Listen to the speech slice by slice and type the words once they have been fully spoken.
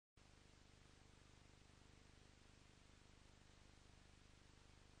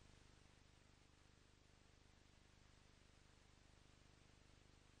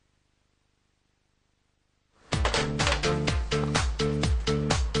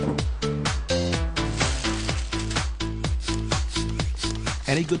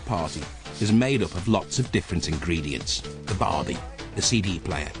any good party is made up of lots of different ingredients. The Barbie, the CD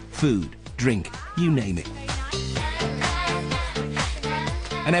player, food, drink, you name it.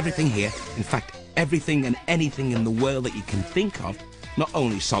 And everything here, in fact, everything and anything in the world that you can think of, not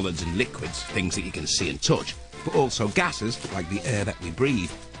only solids and liquids, things that you can see and touch, but also gases, like the air that we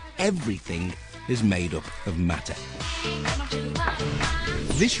breathe, everything is made up of matter.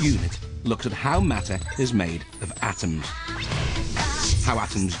 This unit looks at how matter is made of atoms, how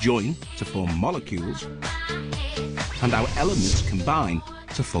atoms join to form molecules, and how elements combine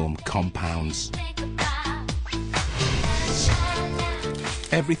to form compounds.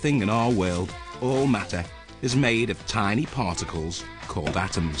 Everything in our world, all matter, is made of tiny particles called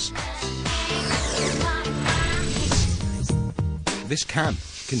atoms. This can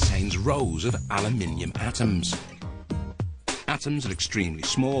contains rows of aluminium atoms. Atoms are extremely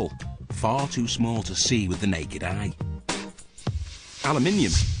small, far too small to see with the naked eye.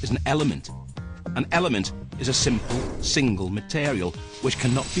 Aluminium is an element. An element is a simple, single material which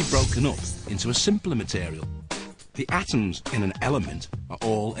cannot be broken up into a simpler material. The atoms in an element are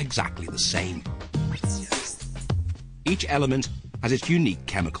all exactly the same. Each element has its unique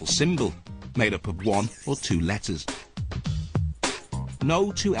chemical symbol, made up of 1 or 2 letters.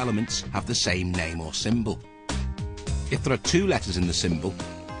 No 2 elements have the same name or symbol. If there are 2 letters in the symbol,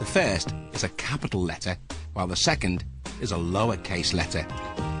 the first is a capital letter, while the second is a lowercase letter.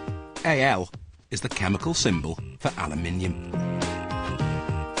 Al is the chemical symbol for aluminium.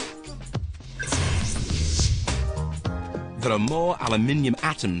 There are more aluminium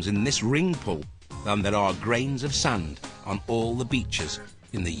atoms in this ring pull than there are grains of sand on all the beaches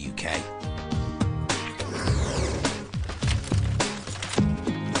in the UK.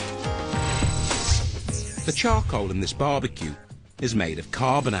 The charcoal in this barbecue is made of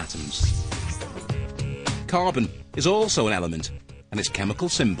carbon atoms. Carbon is also an element, and its chemical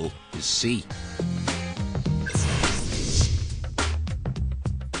symbol is C.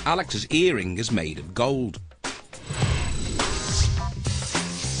 Alex's earring is made of gold.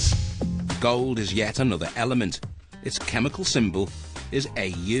 Gold is yet another element. Its chemical symbol is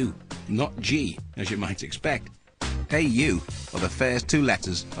Au, not G, as you might expect. Au are the first 2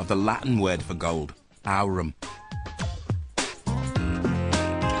 letters of the Latin word for gold, aurum.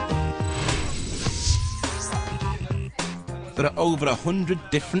 There are over 100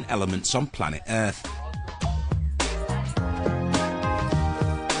 different elements on planet Earth.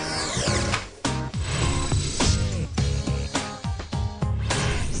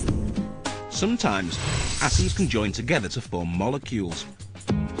 Sometimes, atoms can join together to form molecules.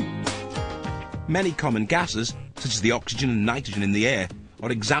 Many common gases, such as the oxygen and nitrogen in the air,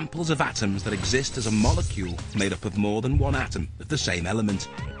 are examples of atoms that exist as a molecule made up of more than 1 atom of the same element.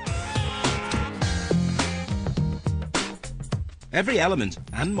 Every element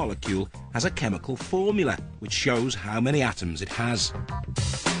and molecule has a chemical formula which shows how many atoms it has.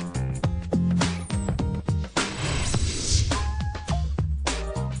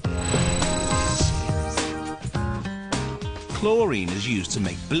 Chlorine is used to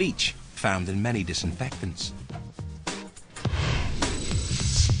make bleach, found in many disinfectants.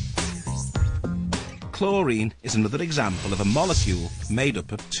 Chlorine is another example of a molecule made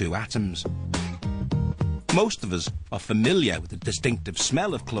up of 2 atoms. Most of us are familiar with the distinctive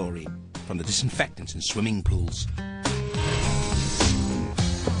smell of chlorine from the disinfectants in swimming pools.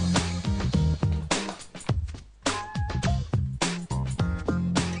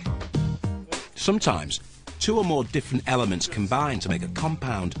 Sometimes, 2 or more different elements combine to make a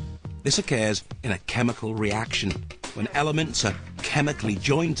compound. This occurs in a chemical reaction, when elements are chemically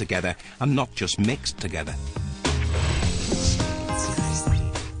joined together and not just mixed together.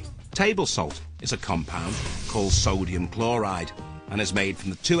 Table salt is a compound called sodium chloride and is made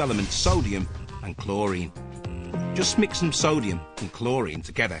from the 2 elements sodium and chlorine. Just mixing sodium and chlorine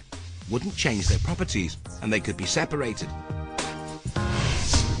together wouldn't change their properties and they could be separated.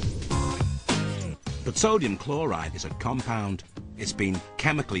 But sodium chloride is a compound. It's been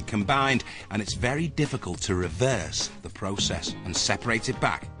chemically combined and it's very difficult to reverse the process and separate it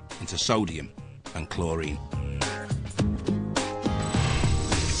back into sodium and chlorine.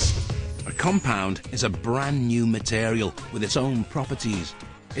 A compound is a brand new material with its own properties.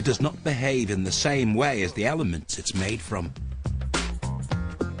 It does not behave in the same way as the elements it's made from.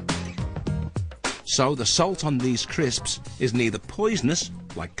 So the salt on these crisps is neither poisonous,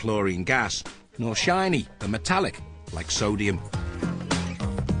 like chlorine gas, nor shiny or metallic, like sodium.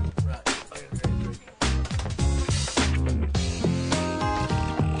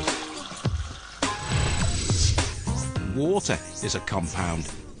 Water is a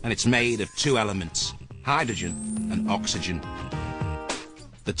compound, and it's made of 2 elements, hydrogen and oxygen.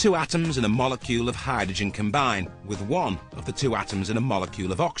 The two atoms in a molecule of hydrogen combine with one of the two atoms in a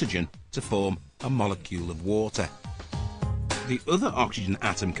molecule of oxygen to form a molecule of water. The other oxygen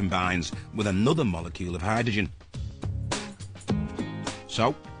atom combines with another molecule of hydrogen.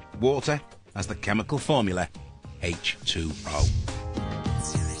 So, water has the chemical formula H2O.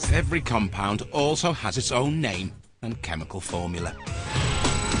 Every compound also has its own name and chemical formula.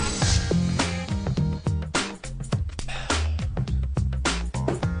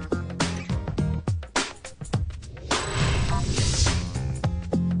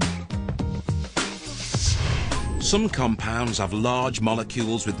 Some compounds have large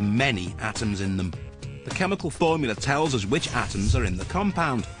molecules with many atoms in them. The chemical formula tells us which atoms are in the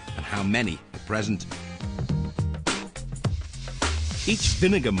compound and how many are present. Each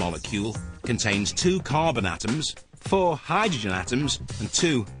vinegar molecule contains 2 carbon atoms, 4 hydrogen atoms and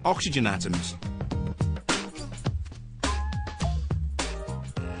 2 oxygen atoms.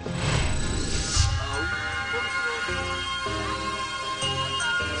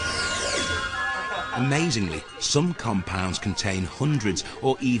 Amazingly, some compounds contain hundreds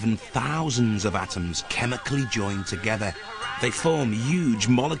or even thousands of atoms chemically joined together. They form huge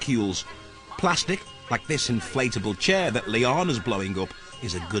molecules. Plastic, like this inflatable chair that Liana's blowing up,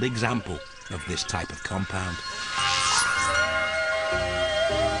 is a good example of this type of compound.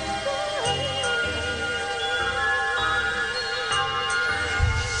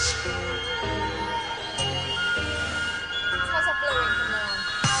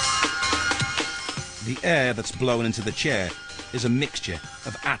 The air that's blown into the chair is a mixture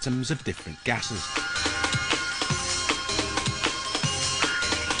of atoms of different gases.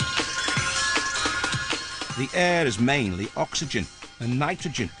 The air is mainly oxygen and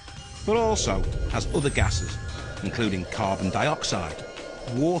nitrogen, but also has other gases, including carbon dioxide,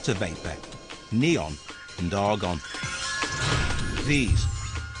 water vapour, neon and argon. These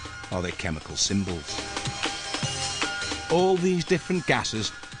are their chemical symbols. All these different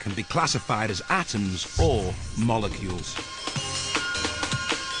gases can be classified as atoms or molecules.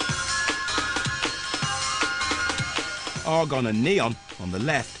 Argon and neon, on the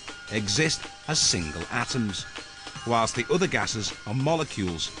left, exist as single atoms, whilst the other gases are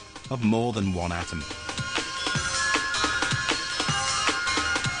molecules of more than one atom.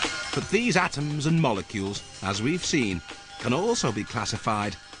 But these atoms and molecules, as we've seen, can also be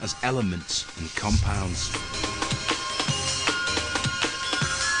classified as elements and compounds.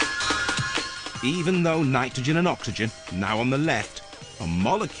 Even though nitrogen and oxygen, now on the left, are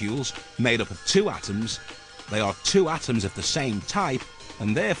molecules made up of 2 atoms, they are 2 atoms of the same type,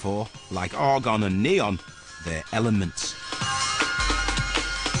 and therefore, like argon and neon, they're elements.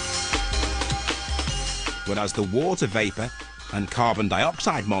 Whereas the water vapour and carbon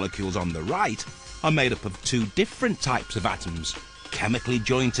dioxide molecules on the right are made up of 2 different types of atoms, chemically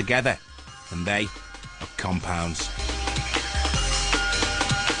joined together, and they are compounds.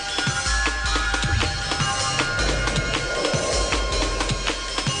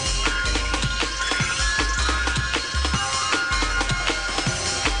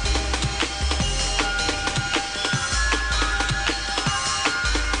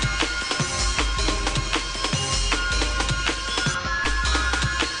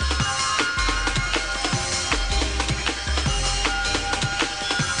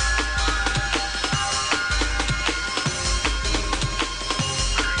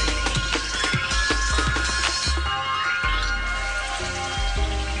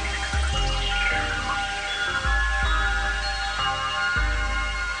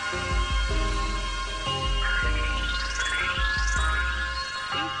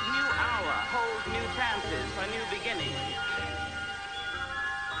 For new beginnings.